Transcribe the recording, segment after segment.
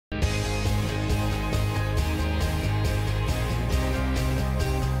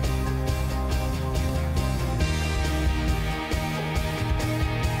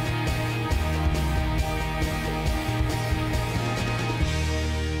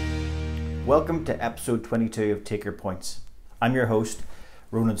Welcome to episode 22 of Take Your Points. I'm your host,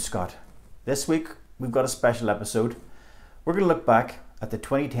 Ronan Scott. This week we've got a special episode. We're going to look back at the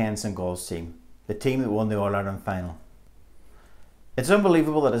 2010 St Gall's team, the team that won the All-Ireland final. It's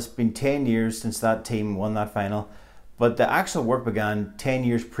unbelievable that it's been 10 years since that team won that final, but the actual work began 10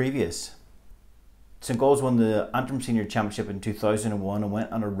 years previous. St Gall's won the Antrim Senior Championship in 2001 and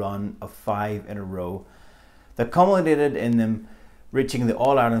went on a run of 5 in a row that culminated in them reaching the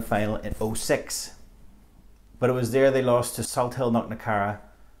All-Ireland final in 2006. But it was there they lost to Salthill Knocknacarra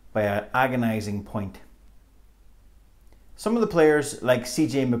by an agonising point. Some of the players, like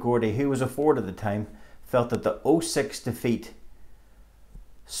CJ McGourty, who was a forward at the time, felt that the 2006 defeat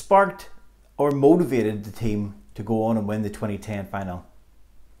sparked or motivated the team to go on and win the 2010 final.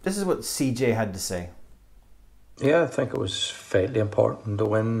 This is what CJ had to say. Yeah, I think it was vitally important to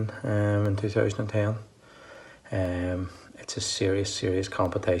win in 2010. It's a serious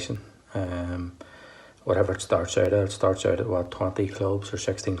competition. Whatever it starts out at 20 clubs or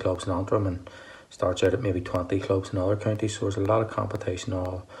 16 clubs in Antrim, and starts out at maybe 20 clubs in other counties. So there's a lot of competition,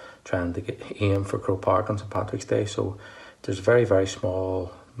 all trying to aim for Croke Park on St Patrick's Day. So there's a very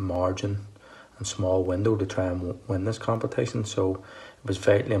small margin and small window to try and win this competition. So it was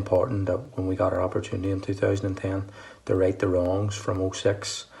vitally important that when we got our opportunity in 2010 to right the wrongs from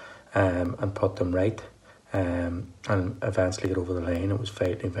 2006 and put them right. And eventually get over the line. It was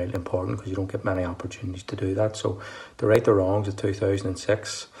vitally important because you don't get many opportunities to do that. So to right the wrongs of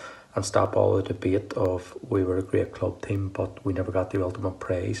 2006 and stop all the debate of we were a great club team but we never got the ultimate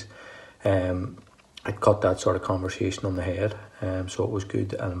praise, it cut that sort of conversation on the head. So it was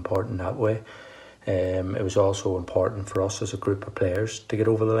good and important that way. It was also important for us as a group of players to get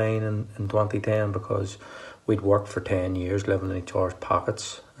over the line in 2010 because we'd worked for 10 years living in each other's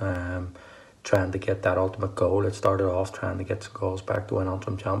pockets, trying to get that ultimate goal. It started off trying to get St Gall's back to win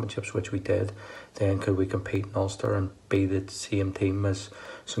Antrim Championships, which we did. Then could we compete in Ulster and be the same team as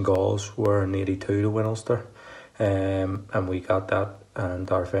St Gall's were in 82 to win Ulster? And we got that, and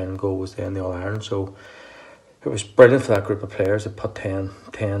our final goal was then the All-Ireland. So it was brilliant for that group of players that put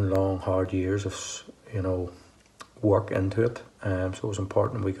 10 long hard years of work into it. So it was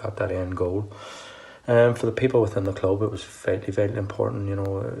important we got that end goal. For the people within the club, it was vitally important.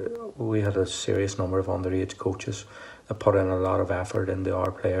 We had a serious number of underage coaches that put in a lot of effort into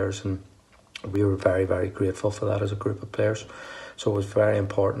our players, and we were very grateful for that as a group of players. So it was very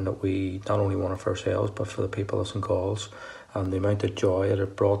important that we not only won it for ourselves, but for the people of St Gall's, and the amount of joy that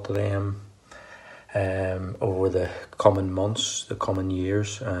it brought to them over the coming months, the coming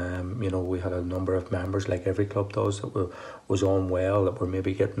years. We had a number of members, like every club does, that was unwell, that were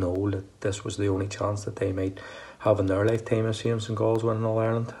maybe getting old, that this was the only chance that they might have in their lifetime of seeing St Gall's winning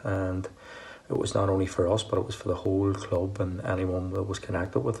All-Ireland. And it was not only for us, but it was for the whole club and anyone that was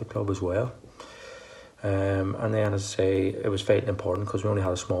connected with the club as well. And then, as I say, it was vitally important because we only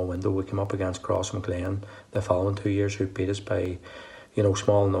had a small window. We came up against Cross McLean the following 2 years, who beat us by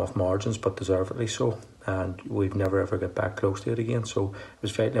small enough margins, but deservedly so. And we've never ever got back close to it again. So it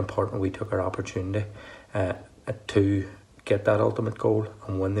was vitally important we took our opportunity to get that ultimate goal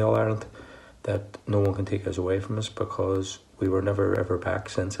and win the All-Ireland, that no one can take us away from us, because we were never ever back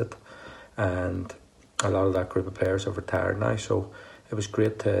since it. And a lot of that group of players have retired now. So it was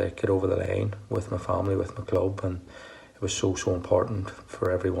great to get over the line with my family, with my club, and it was so important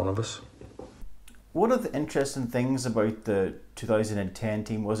for every one of us. One of the interesting things about the 2010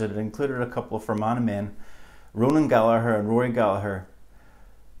 team was that it included a couple of Fermanagh men, Ronan Gallagher and Rory Gallagher.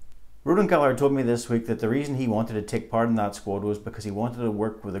 Ronan Gallagher told me this week that the reason he wanted to take part in that squad was because he wanted to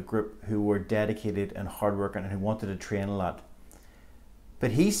work with a group who were dedicated and hardworking and who wanted to train a lot.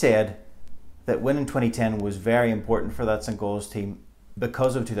 But he said that winning 2010 was very important for that St Gall's team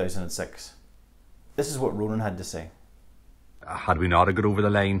because of 2006. This is what Ronan had to say. Had we not got over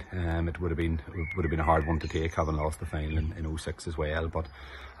the line, it would have been a hard one to take, having lost the final in 06 as well. But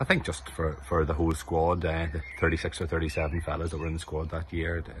I think just for the whole squad, the 36 or 37 fellas that were in the squad that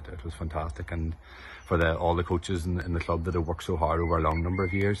year, it was fantastic. And for all the coaches in the club that have worked so hard over a long number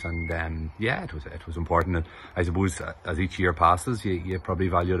of years, and it was important. And I suppose as each year passes, you probably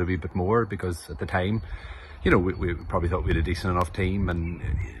value it a wee bit more, because at the time, we probably thought we had a decent enough team, and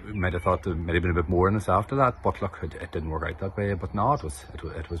we might have thought there might have been a bit more in us after that. But look, it didn't work out that way. But no,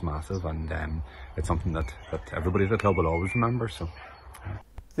 it was massive, and it's something that everybody at the club will always remember. So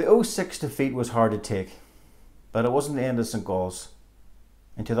the 2006 defeat was hard to take, but it wasn't the end of St Gall's.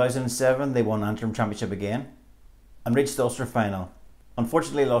 In 2007, they won Antrim Championship again and reached the Ulster final.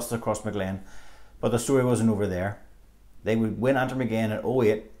 Unfortunately, lost to Cross McLean, but the story wasn't over there. They would win Antrim again in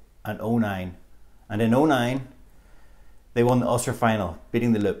 2008 and 2009. And in 2009, they won the Ulster final,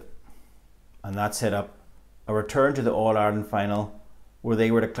 beating the Loop. and that set up a return to the All-Ireland final where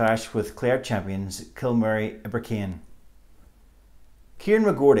they were to clash with Clare champions Kilmurry Ibrickane. Kieran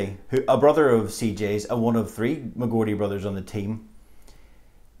McGourty, a brother of CJ's and one of 3 McGourty brothers on the team,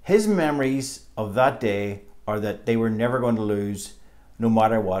 his memories of that day are that they were never going to lose no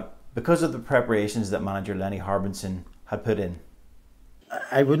matter what because of the preparations that manager Lenny Harbinson had put in.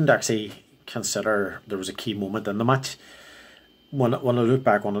 I wouldn't actually consider there was a key moment in the match. When I look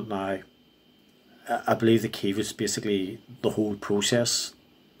back on it now, I believe the key was basically the whole process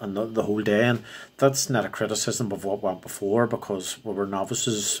and the whole day, and that's not a criticism of what went before because we were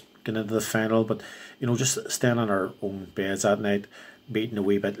novices going into the final, but just staying in our own beds that night, meeting a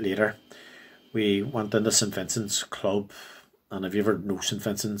wee bit later. We went into St Vincent's club, and if you ever know St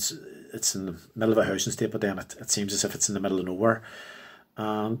Vincent's, it's in the middle of a housing estate, but then it seems as if it's in the middle of nowhere.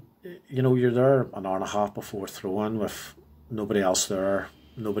 And you're there an hour and a half before throw-in with nobody else there,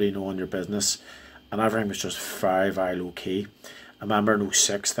 nobody knowing your business, and everything was just very, very low key. I remember in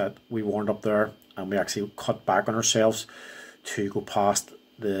 06 that we warmed up there and we actually cut back on ourselves to go past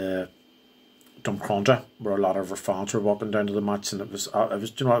the Drumcondra where a lot of our fans were walking down to the match, and it was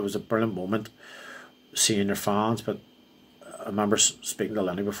a brilliant moment seeing your fans. But I remember speaking to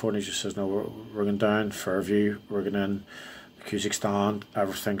Lenny before, and he just says, no, we're going down Fairview, we're going in the Cusick stand,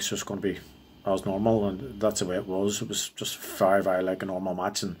 everything's just going to be as normal, and that's the way it was. It was just very, very like a normal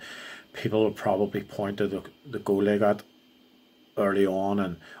match, and people would probably point to the goal they got early on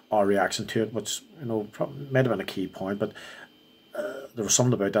and our reaction to it, which might have been a key point, but there was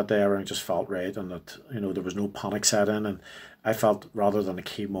something about that day everything just felt right, and that there was no panic set in, and I felt rather than a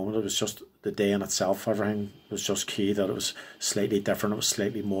key moment, it was just the day in itself. Everything was just key, that it was slightly different, it was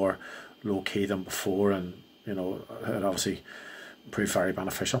slightly more low key than before, and it obviously proved very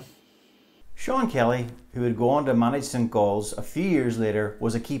beneficial. Sean Kelly, who would go on to manage St Gall's a few years later,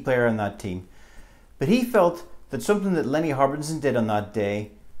 was a key player in that team, but he felt that something that Lenny Harbinson did on that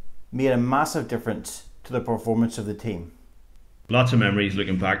day made a massive difference to the performance of the team. Lots of memories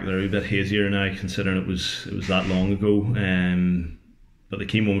looking back. They're a bit hazier now, considering it was that long ago. But the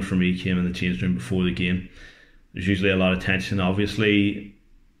key moment for me came in the change room before the game. There's usually a lot of tension. Obviously,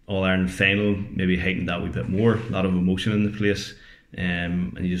 All-Ireland final maybe heightened that wee bit more. A lot of emotion in the place,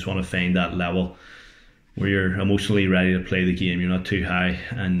 and you just want to find that level where you're emotionally ready to play the game. You're not too high,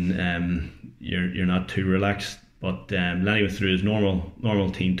 and you're not too relaxed. But Lenny went through his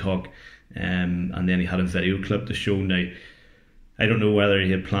normal team talk, and then he had a video clip to show. Now, I don't know whether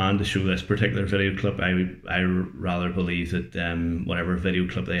he had planned to show this particular video clip. I rather believe that whatever video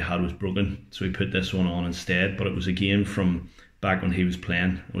clip they had was broken, so he put this one on instead. But it was a game from back when he was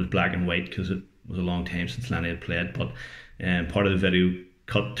playing. It was black and white because it was a long time since Lenny had played. But part of the video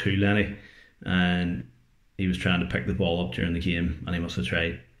cut to Lenny, and he was trying to pick the ball up during the game, and he must have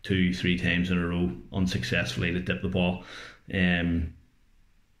tried 2-3 times in a row unsuccessfully to dip the ball,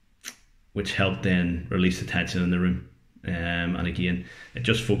 which helped then release the tension in the room. And again, it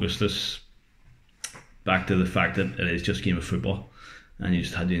just focused us back to the fact that it is just a game of football, and you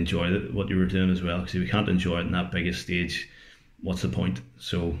just had to enjoy what you were doing as well, because if you can't enjoy it in that biggest stage, what's the point?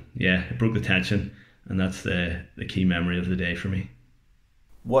 So yeah, it broke the tension, and that's the key memory of the day for me.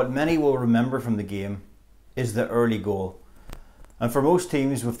 What many will remember from the game is the early goal, and for most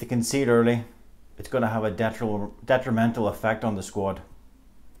teams, if they concede early, it's going to have a detrimental effect on the squad.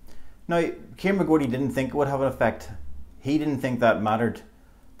 Now, Kieran McGourty didn't think it would have an effect. He didn't think that mattered,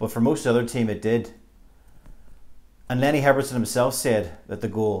 but for most other team it did. And Lenny Harbinson himself said that the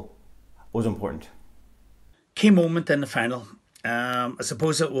goal was important. Key moment in the final. I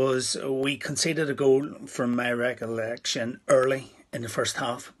suppose it was, we conceded a goal from my recollection early in the first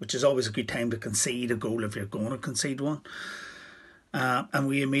half, which is always a good time to concede a goal if you're going to concede one. And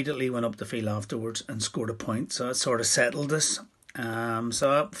we immediately went up the field afterwards and scored a point, so it sort of settled us.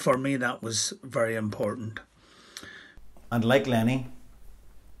 So for me that was very important. And like Lenny,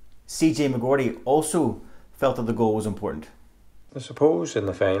 CJ McGourty also felt that the goal was important. I suppose in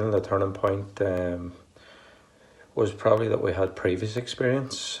the final, the turning point was probably that we had previous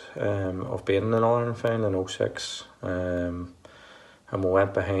experience of being in an All-Ireland final in 06. And we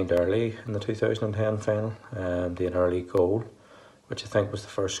went behind early in the 2010 final, the early goal, which I think was the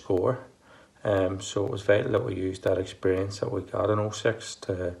first score. So it was vital that we used that experience that we got in 06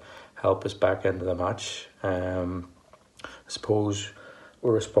 to help us back into the match. I suppose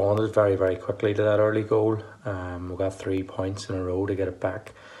we responded very, very quickly to that early goal. We got 3 points in a row to get it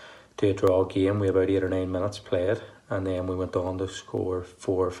back to a draw game. We had about 8 or 9 minutes played, and then we went on to score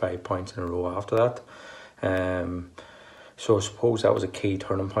 4 or 5 points in a row after that. So I suppose that was a key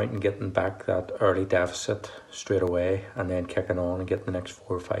turning point in getting back that early deficit straight away, and then kicking on and getting the next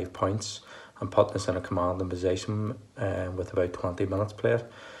 4 or 5 points. and putting us in a commanding position with about 20 minutes played.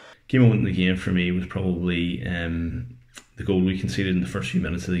 Key moment in the game for me was probably the goal we conceded in the first few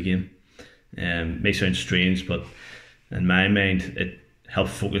minutes of the game. May sound strange, but in my mind it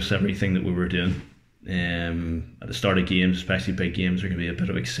helped focus everything that we were doing. At the start of games, especially big games, there can be a bit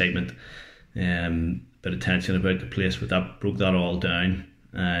of excitement, bit of tension about the place, but that broke that all down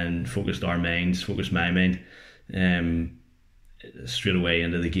and focused our minds, focused my mind straight away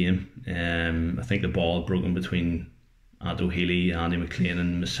into the game. I think the ball broken between Anto Healy, Andy McLean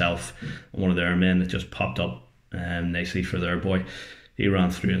and myself and one of their men that just popped up nicely for their boy. He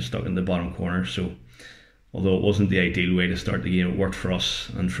ran through and stuck in the bottom corner, so although it wasn't the ideal way to start the game, it worked for us.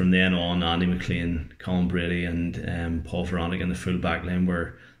 And from then on, Andy McLean, Colin Brady and Paul Veronica in the full back line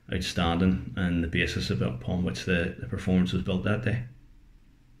were outstanding, and the basis upon which the performance was built that day.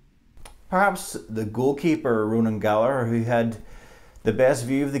 Perhaps the goalkeeper, Ronan Gallagher, who had the best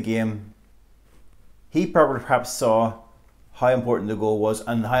view of the game, he probably perhaps saw how important the goal was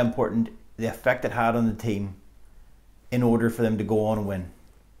and how important the effect it had on the team in order for them to go on and win.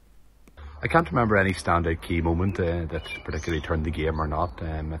 I can't remember any standout key moment that particularly turned the game or not.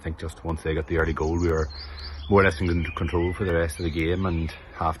 I think just once they got the early goal, we were more or less in control for the rest of the game, and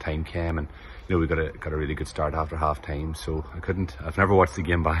half time came, and we got a really good start after half time. So I've never watched the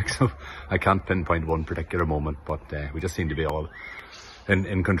game back, so I can't pinpoint one particular moment, but we just seemed to be all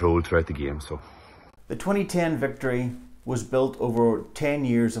in control throughout the game. So the 2010 victory was built over 10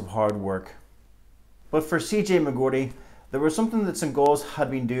 years of hard work. But for CJ McGourty, there was something that St Galls had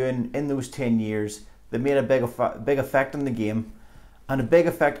been doing in those 10 years that made a big effect on the game, and a big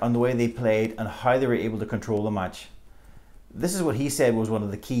effect on the way they played and how they were able to control the match. This is what he said was one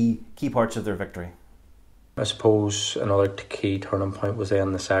of the key parts of their victory. I suppose another key turning point was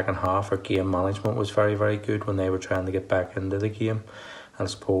in the second half. Our game management was very, very good when they were trying to get back into the game. And I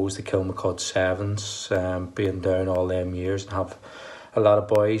suppose the Kilmurry Sevens, being down all them years and have a lot of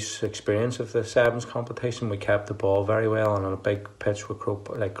boys' experience of the Sevens competition, we kept the ball very well, and on a big pitch with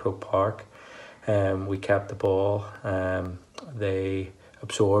Croke Park, we kept the ball. They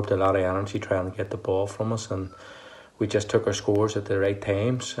absorbed a lot of energy trying to get the ball from us, and we just took our scores at the right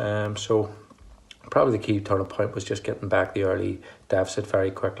times. So probably the key turning point was just getting back the early deficit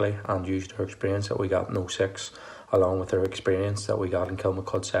very quickly and used our experience that we got in 06 along with our experience that we got in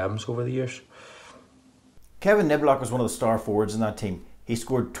Kilmurry Sevens over the years. Kevin Niblock was one of the star forwards in that team. He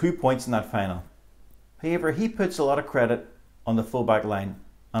scored 2 points in that final. However, he puts a lot of credit on the full-back line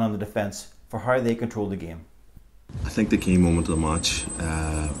and on the defence for how they controlled the game. I think the key moment of the match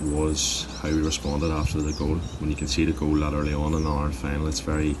was how we responded after the goal. When you concede a goal that early on in the Ireland final, it's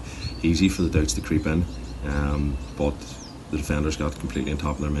very easy for the doubts to creep in, but the defenders got completely on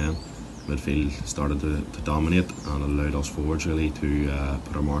top of their men. Midfield started to dominate and allowed us forwards really to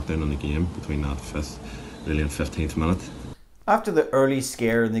put our mark down on the game between that 5th really and 15th minute. After the early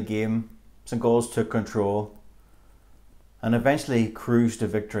scare in the game, St Galls took control and eventually cruised to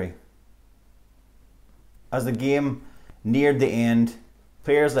victory. As the game neared the end,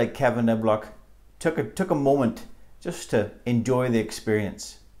 players like Kevin Niblock took a moment just to enjoy the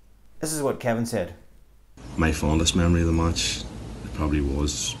experience. This is what Kevin said. My fondest memory of the match probably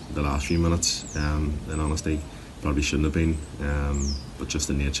was the last few minutes. In honesty, probably shouldn't have been, but just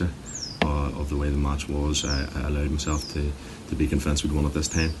the nature of the way the match was, I allowed myself to be convinced we'd won at this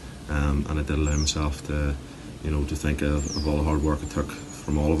time, and I did allow myself to think of all the hard work it took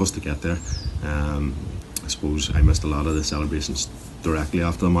from all of us to get there. I suppose I missed a lot of the celebrations directly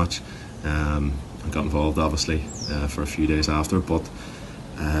after the match. I got involved obviously for a few days after, but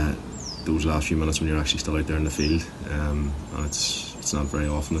those last few minutes when you're actually still out there in the field, and it's not very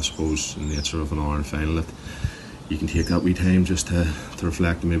often, I suppose, in the nature of an Ireland final, that you can take that wee time just to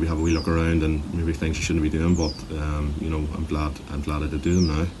reflect and maybe have a wee look around and maybe things you shouldn't be doing, but I'm glad I did do them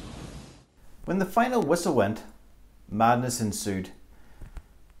now. When the final whistle went, madness ensued.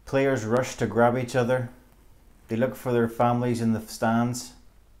 Players rushed to grab each other. They looked for their families in the stands.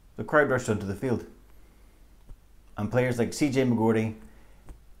 The crowd rushed onto the field. And players like CJ McGourty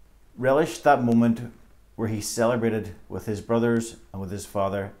relished that moment where he celebrated with his brothers and with his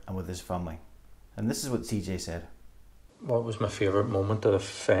father and with his family. And this is what CJ said. What was my favourite moment of the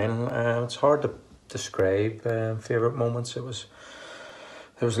final? It's hard to describe favourite moments. There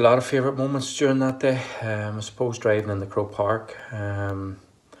was a lot of favourite moments during that day. I suppose driving in the Croke Park in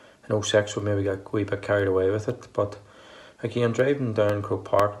 06 we maybe got a wee bit carried away with it, but again, driving down Croke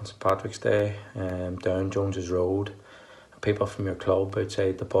Park on St Patrick's Day, down Jones's Road, people from your club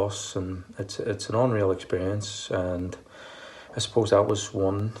outside the bus, and it's an unreal experience. And I suppose that was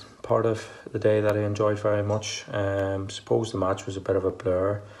one part of the day that I enjoyed very much. I suppose the match was a bit of a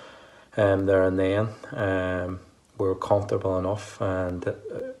blur. there and then. We were comfortable enough, and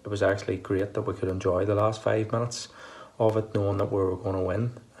it was actually great that we could enjoy the last 5 minutes of it, knowing that we were going to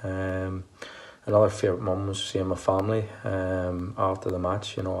win. Another favourite moment was seeing my family after the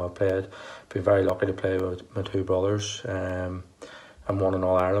match. You know, been very lucky to play with my two brothers and won in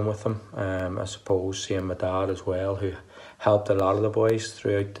All Ireland with them. I suppose seeing my dad as well, who helped a lot of the boys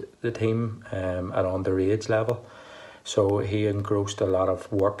throughout the team at underage level. So he engrossed a lot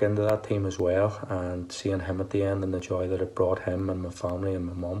of work into that team as well, and seeing him at the end and the joy that it brought him and my family and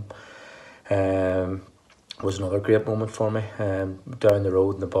my mum was another great moment for me. Down the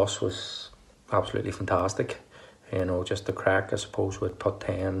road in the bus was absolutely fantastic. You know, just the crack. I suppose we'd put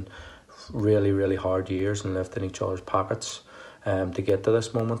 10 really, really hard years and lived in each other's pockets to get to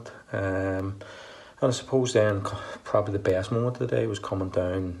this moment. And I suppose then probably the best moment of the day was coming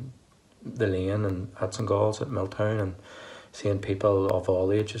down the lane and at St Gall's at Milltown and seeing people of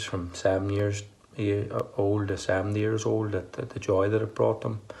all ages from 7 years old to 70 years old, at the joy that it brought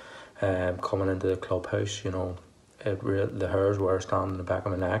them coming into the clubhouse. You know, the hairs were standing in the back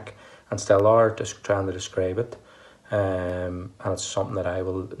of my neck and still are, just trying to describe it. And it's something that I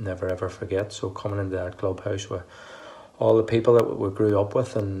will never ever forget. So coming into that clubhouse with all the people that we grew up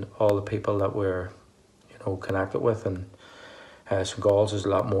with and all the people that we're, you know, connected with, and St Gall's is a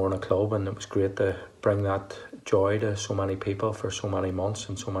lot more than a club, and it was great to bring that joy to so many people for so many months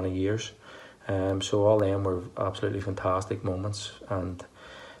and so many years. So all them were absolutely fantastic moments, and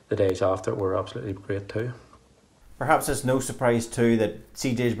the days after were absolutely great too. Perhaps it's no surprise too that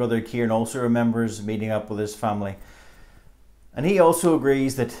CJ's brother Kieran also remembers meeting up with his family, and he also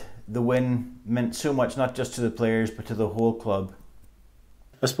agrees that the win meant so much, not just to the players but to the whole club.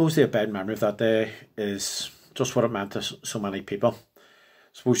 I suppose the abiding memory of that day is just what it meant to so many people. I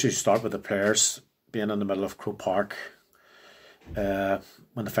suppose you start with the players being in the middle of Croke Park when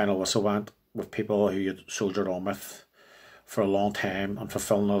the final whistle went, with people who you'd soldiered on with for a long time and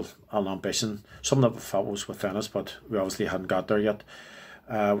fulfilling an ambition, something that we felt was within us, but we obviously hadn't got there yet.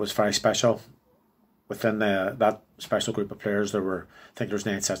 Was very special. Within that special group of players, I think there was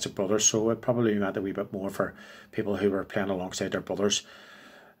 9 sets of brothers, so it probably meant a wee bit more for people who were playing alongside their brothers.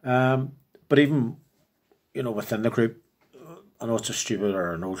 But even, you know, within the group, I know it's a stupid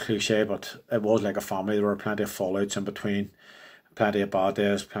or an old cliche, but it was like a family. There were plenty of fallouts in between, plenty of bad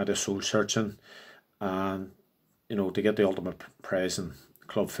days, plenty of soul searching, and, you know, to get the ultimate prize in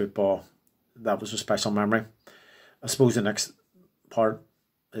club football, that was a special memory. I suppose the next part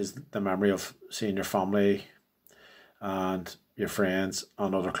is the memory of seeing your family and your friends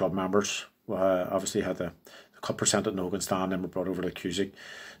and other club members. We obviously had the cup percent at Nogan stand, then we brought over the Cusick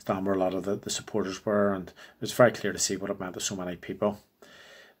stand where a lot of the supporters were, and it was very clear to see what it meant to so many people.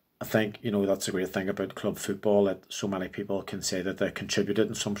 I think, you know, that's a great thing about club football, that so many people can say that they contributed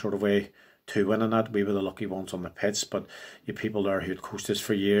in some sort of way to winning that. We were the lucky ones on the pitch, but you people there who had coached us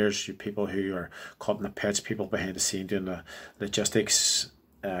for years, you people who are caught in the pitch, people behind the scene doing the logistics,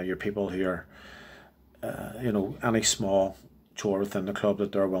 your people who are, you know, any small chore within the club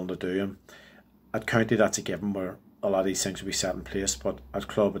that they're willing to do. And at county, that's a given, where a lot of these things will be set in place, but at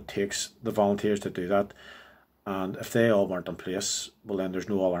club it takes the volunteers to do that, and if they all weren't in place, well then there's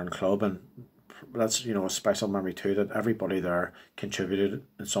no All-Ireland club. And that's, you know, a special memory too, that everybody there contributed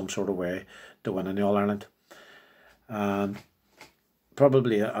in some sort of way to winning the All-Ireland. And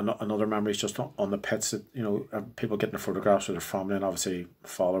probably another memory is just on the pitch, that, you know, people getting photographs with their family, and obviously my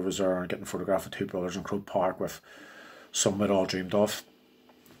father was there and getting photographed with 2 brothers in Croke Park with something we'd all dreamed of.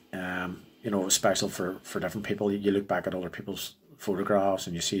 You know, it was special for different people. You look back at other people's photographs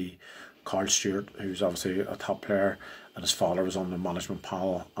and you see Carl Stewart, who's obviously a top player, and his father was on the management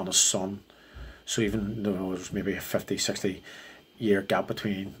panel, and his son. So even though there was maybe a 50, 60 year gap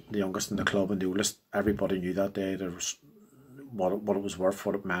between the youngest in the club and the oldest, everybody knew that day there was what it was worth,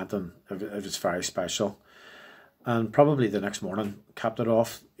 what it meant, and it was very special. And probably the next morning, capped it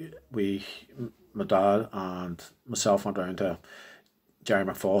off, my dad and myself went down to Jerry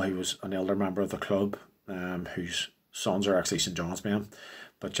McFall, who was an elder member of the club, whose sons are actually St John's men,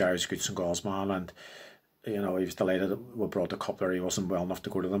 but Jerry's a good St Gall's man, and, you know, he was delighted that we brought the cup there. He wasn't well enough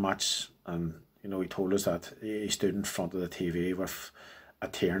to go to the match, and, you know, he told us that he stood in front of the TV with a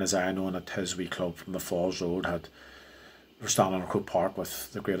tear in his eye, knowing that his wee club from the Falls Road were standing in Croke Park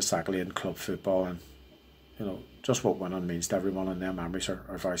with the greatest accolade in club football. And, you know, just what winning means to everyone, and their memories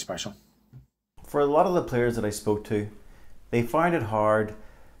are very special. For a lot of the players that I spoke to, they find it hard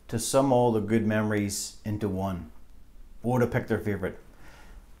to sum all the good memories into one, or to pick their favourite.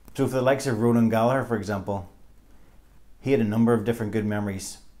 So for the likes of Ronan Gallagher, for example, he had a number of different good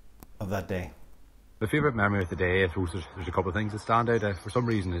memories of that day. My favourite memory of the day, I suppose there's a couple of things that stand out. For some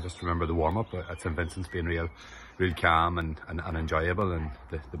reason, I just remember the warm-up at St Vincent's being real calm and enjoyable, and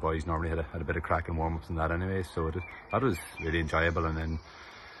the boys normally had a bit of crack in warm-ups and that anyway, so that was really enjoyable. And then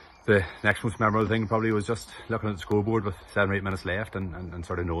the next most memorable thing probably was just looking at the scoreboard with 7 or 8 minutes left and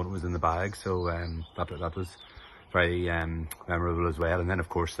sort of knowing it was in the bag, so that was very memorable as well. And then of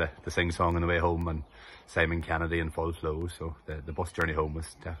course the sing-song on the way home and Simon Kennedy in full flow, so the bus journey home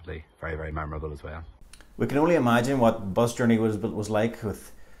was definitely very, very memorable as well. We can only imagine what the bus journey was like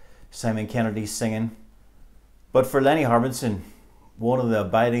with Simon Kennedy singing. But for Lenny Harbinson, one of the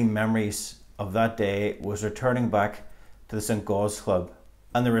abiding memories of that day was returning back to the St Gall's Club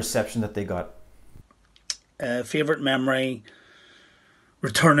and the reception that they got. Favourite memory,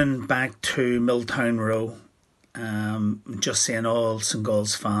 returning back to Milltown Row, just seeing all St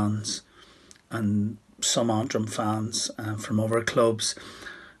Gall's fans and some Antrim fans from other clubs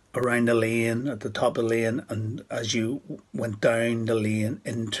around the lane, at the top of the lane, and as you went down the lane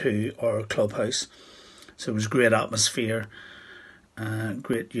into our clubhouse. So it was great atmosphere,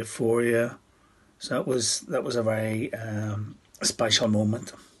 great euphoria. So that was a very special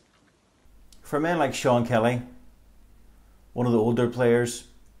moment. For men like Sean Kelly, one of the older players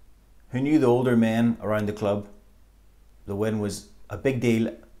who knew the older men around the club, the win was a big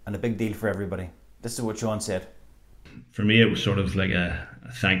deal, and a big deal for everybody. This is what Sean said. For me, it was sort of like a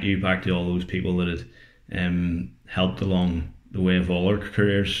thank you back to all those people that had helped along the way of all our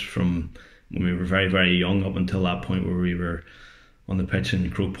careers, from when we were very, very young up until that point where we were on the pitch in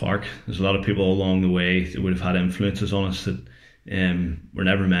Croke Park. There's a lot of people along the way that would have had influences on us that were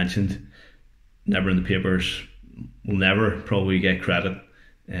never mentioned, never in the papers, will never probably get credit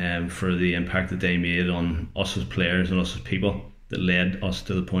for the impact that they made on us as players and us as people, that led us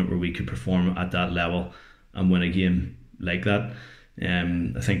to the point where we could perform at that level and win a game like that.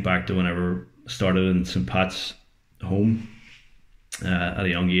 I think back to whenever I started in St Pat's home at a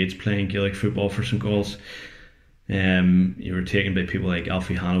young age playing Gaelic football for St Gall's. You were taken by people like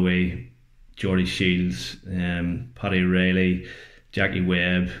Alfie Hanaway, Geordie Shields, Paddy Riley, Jackie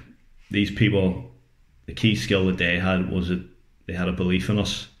Webb. These people, the key skill that they had was that they had a belief in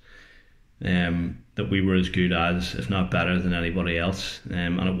us, that we were as good as, if not better than anybody else.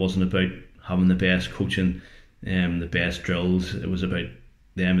 And it wasn't about having the best coaching, the best drills. It was about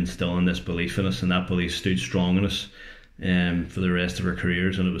them instilling this belief in us, and that belief stood strong in us for the rest of our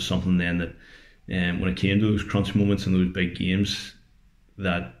careers. And it was something then that when it came to those crunch moments and those big games,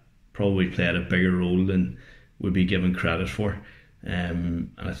 that probably played a bigger role than would be given credit for.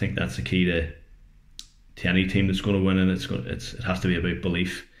 And I think that's the key to any team that's going to win, and it has to be about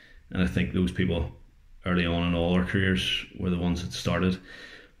belief. And I think those people early on in all our careers were the ones that started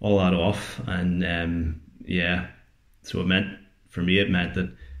all that off. And so it meant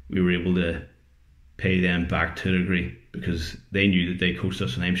that we were able to pay them back to a degree, because they knew that they coached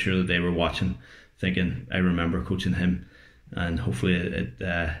us, and I'm sure that they were watching thinking, I remember coaching him, and hopefully it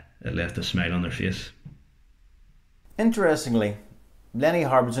left a smile on their face. Interestingly, Lenny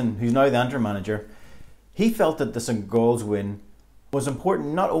Harbinson, who's now the Antrim manager, he felt that the St Gall's win was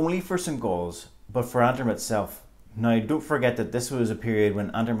important not only for St Gall's but for Antrim itself. Now, don't forget that this was a period when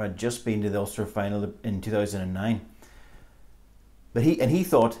Antrim had just been to the Ulster final in 2009. But he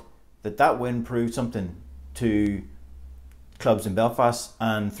thought that win proved something to clubs in Belfast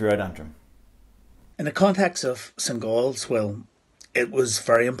and throughout Antrim. In the context of St Gall's, well, it was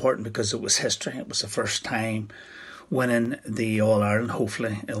very important because it was history. It was the first time winning the All-Ireland.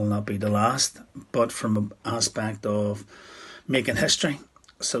 Hopefully it'll not be the last, but from an aspect of making history.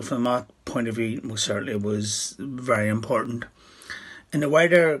 So from that point of view, most certainly it was very important. In the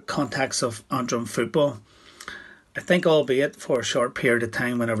wider context of Antrim football, I think, albeit for a short period of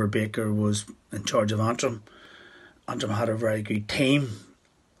time whenever Baker was in charge of Antrim had a very good team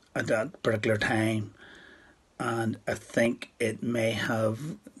at that particular time, and I think it may have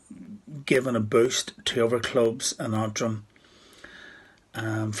given a boost to other clubs in Antrim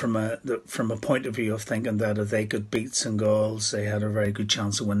from a point of view of thinking that if they could beat St Gall's, they had a very good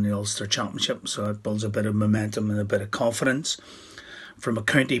chance of winning the Ulster Championship. So it builds a bit of momentum and a bit of confidence. From a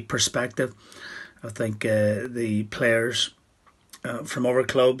county perspective, I think the players from other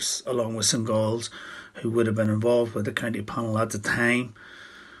clubs, along with St Gall's, who would have been involved with the county panel at the time,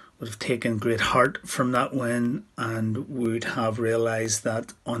 would have taken great heart from that win, and would have realised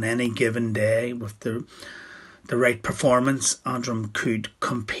that on any given day, with the right performance, Antrim could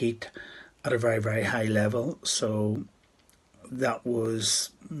compete at a very, very high level. So that was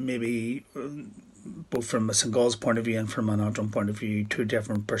maybe, both from a St Gall's point of view and from an Antrim point of view, two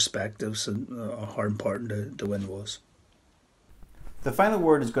different perspectives, and how important the win was. The final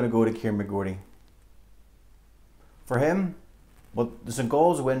word is going to go to Kieran McGourty. For him, what the St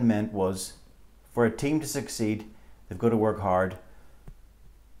Gall's win meant was, for a team to succeed, they've got to work hard.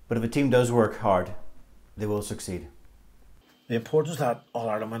 But if a team does work hard, they will succeed. The importance of that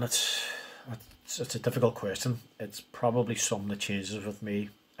All-Ireland win, it's a difficult question. It's probably something that changes with me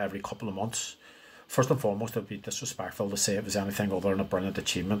every couple of months. First and foremost, it would be disrespectful to say it was anything other than a brilliant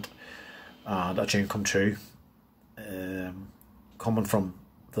achievement and a dream come true. Coming from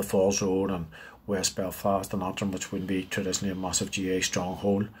the Falls Road and West Belfast and Antrim, which wouldn't be traditionally a massive GA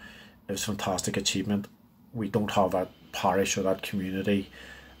stronghold, it was a fantastic achievement. We don't have that parish or that community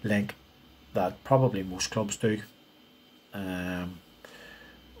link that probably most clubs do. We're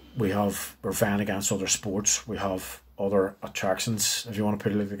vying against other sports. We have other attractions, if you want to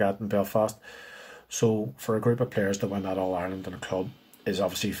put it like that, in Belfast. So for a group of players to win that All-Ireland in a club is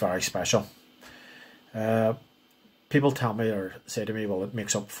obviously very special. People tell me or say to me, well, it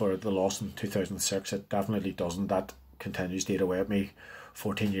makes up for the loss in 2006. It definitely doesn't. That continues to eat away at me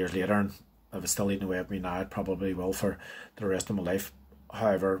 14 years later, and if it's still eating away at me now, it probably will for the rest of my life.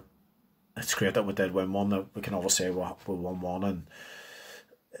 However, it's great that we did win one, that we can always say we won one, and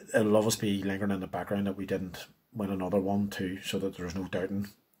it'll always be lingering in the background that we didn't win another one too, so that there's no doubting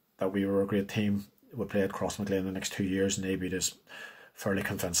that we were a great team. We played Crossmaglen the next 2 years and they beat us fairly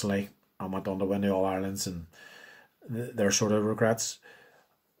convincingly and went on to win the All-Irelands, and their sort of regrets.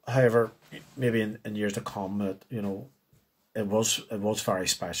 However, maybe in years to come, it was very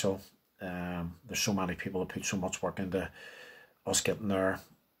special. There's so many people that put so much work into us getting there.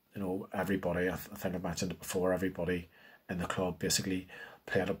 Everybody, I think I mentioned it before, everybody in the club basically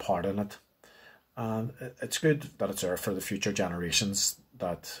played a part in it. And it's good that it's there for the future generations,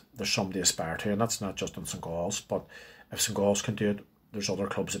 that there's something to aspire to, and that's not just in St Gall's, but if St Gall's can do it, there's other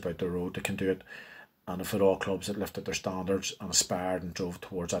clubs about the road that can do it. And if it all clubs that lifted their standards and aspired and drove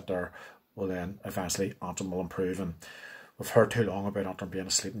towards that there, well then eventually Antrim will improve. And we've heard too long about Antrim being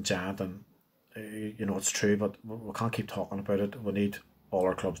a sleeping giant, and it's true, but we can't keep talking about it. We need all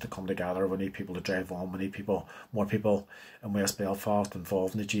our clubs to come together. We need people to drive on. We need more people in West Belfast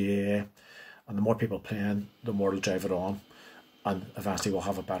involved in the GAA, and the more people playing, the more they'll drive it on, and eventually we'll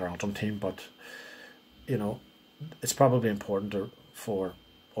have a better Antrim team. But it's probably important for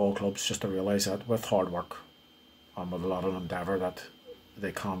all clubs just to realise that with hard work and with a lot of endeavour that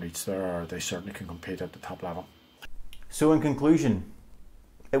they can reach there, or they certainly can compete at the top level. So in conclusion,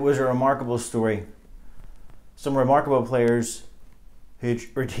 it was a remarkable story. Some remarkable players who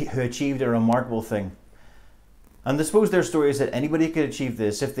achieved a remarkable thing. And I suppose their story is that anybody could achieve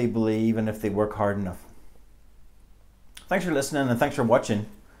this if they believe and if they work hard enough. Thanks for listening and thanks for watching.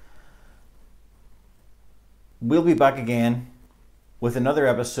 We'll be back again with another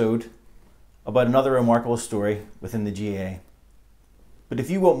episode about another remarkable story within the GAA. But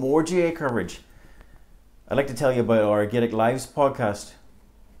if you want more GAA coverage, I'd like to tell you about our Gaelic Lives podcast.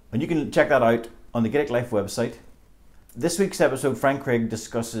 And you can check that out on the Gaelic Life website. This week's episode, Frank Craig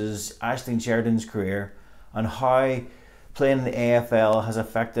discusses Aisling Sheridan's career and how playing in the AFL has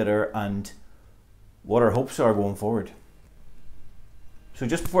affected her and what her hopes are going forward. So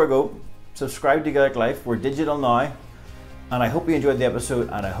just before I go, subscribe to Gaelic Life. We're digital now. And I hope you enjoyed the episode,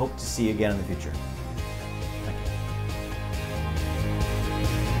 and I hope to see you again in the future.